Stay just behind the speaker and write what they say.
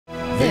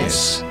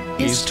This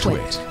is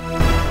TWiT.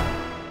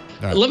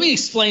 Right. Let me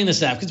explain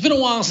this app. It's been a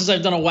while since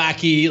I've done a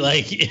wacky,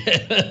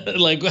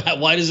 like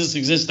why does this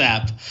exist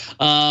app?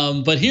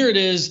 But here it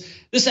is.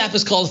 This app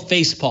is called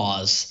Face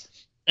Pause.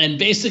 And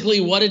basically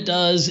what it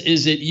does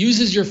is it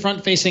uses your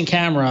front-facing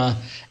camera,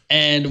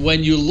 and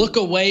when you look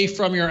away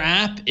from your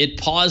app, it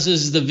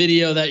pauses the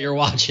video that you're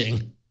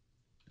watching.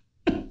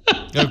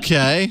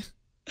 Okay.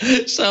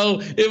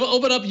 So if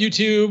open up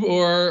YouTube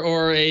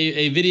or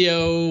a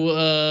video,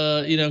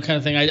 kind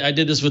of thing. I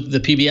did this with the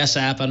PBS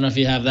app. I don't know if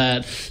you have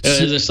that.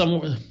 There's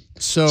somewhere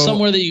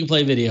that you can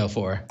play video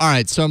for. All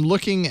right. So I'm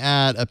looking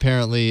at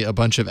apparently a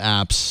bunch of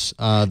apps.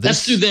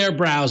 That's through their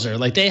browser.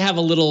 Like they have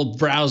a little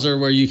browser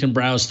where you can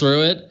browse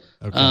through it.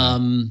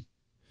 Okay.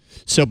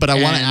 But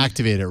I want to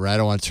activate it, right?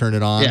 I want to turn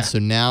it on. Yeah. So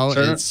now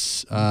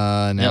it's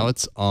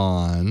it's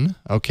on.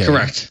 Okay.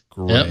 Correct.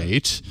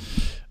 Great. Yep.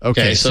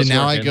 Okay, so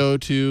now I go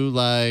to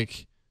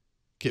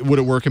would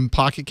it work in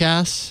Pocket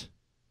Cast?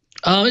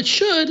 It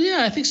should.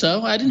 Yeah, I think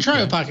so. I didn't try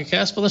it with Pocket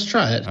Cast, but let's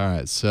try it. All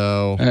right,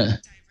 so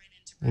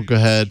we'll go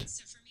ahead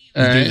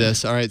and do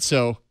this. All right,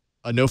 so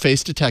no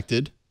face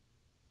detected.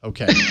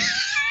 Okay,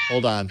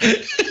 hold on.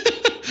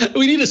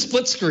 We need a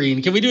split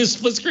screen. Can we do a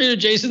split screen of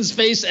Jason's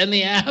face and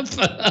the app?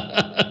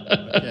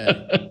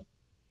 Okay,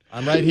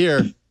 I'm right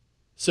here.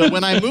 So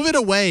when I move it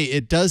away,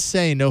 it does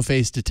say no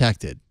face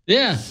detected.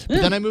 Yeah.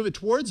 But then I move it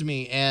towards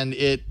me, and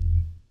it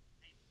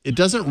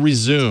doesn't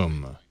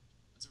resume.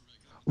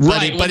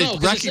 Right. But it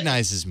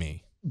recognizes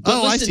me.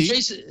 But listen,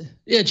 I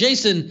see.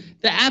 Jason,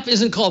 the app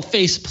isn't called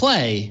Face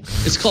Play.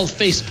 It's called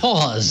Face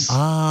Pause.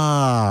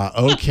 Ah,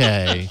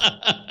 okay.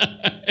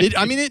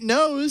 It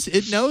knows.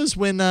 It knows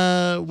when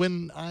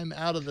I'm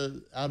out of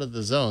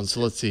the zone.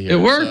 So let's see here.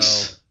 It works.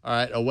 So, all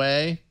right,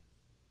 away.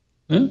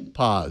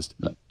 Paused.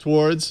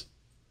 Towards.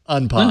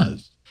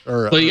 Unpaused.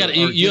 Well, you got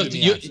you have to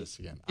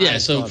again. Yeah,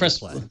 so press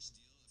play.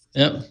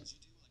 Yep.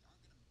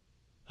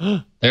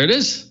 There it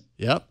is.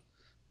 Yep.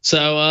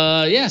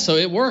 So so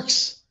it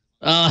works.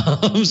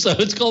 So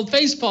it's called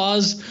Face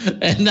Pause,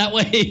 and that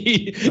way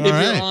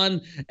you're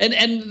on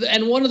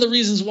and one of the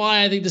reasons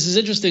why I think this is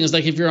interesting is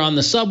like if you're on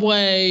the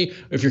subway, or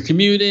if you're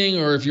commuting,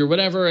 or if you're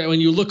whatever, and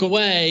when you look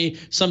away,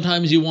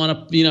 sometimes you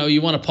want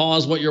to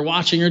pause what you're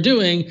watching or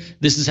doing.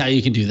 This is how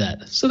you can do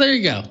that. So there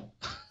you go.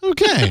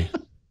 Okay.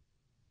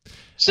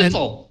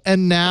 Simple.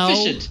 And now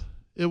efficient.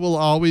 It will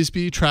always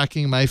be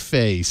tracking my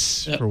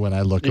face for when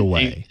I look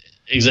away.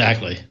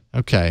 Exactly.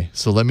 Okay,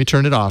 so let me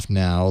turn it off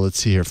now. Let's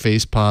see here.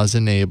 Face pause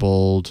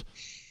enabled.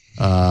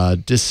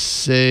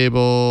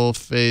 Disable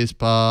face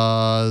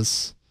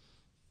pause.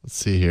 Let's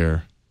see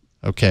here.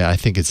 Okay, I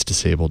think it's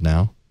disabled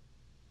now.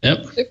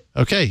 Yep.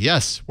 Okay,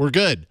 yes, we're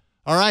good.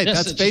 All right,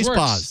 yes, that's face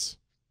pause.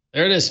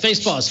 There it is,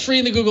 Face Pause, free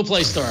in the Google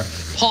Play Store.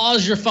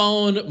 Pause your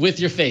phone with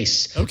your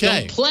face.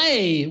 Okay. Don't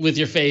play with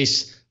your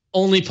face.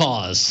 Only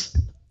pause.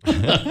 Look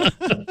at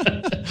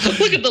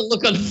the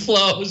look on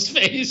Flo's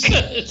face.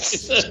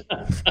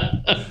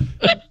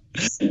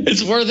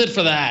 It's worth it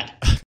for that.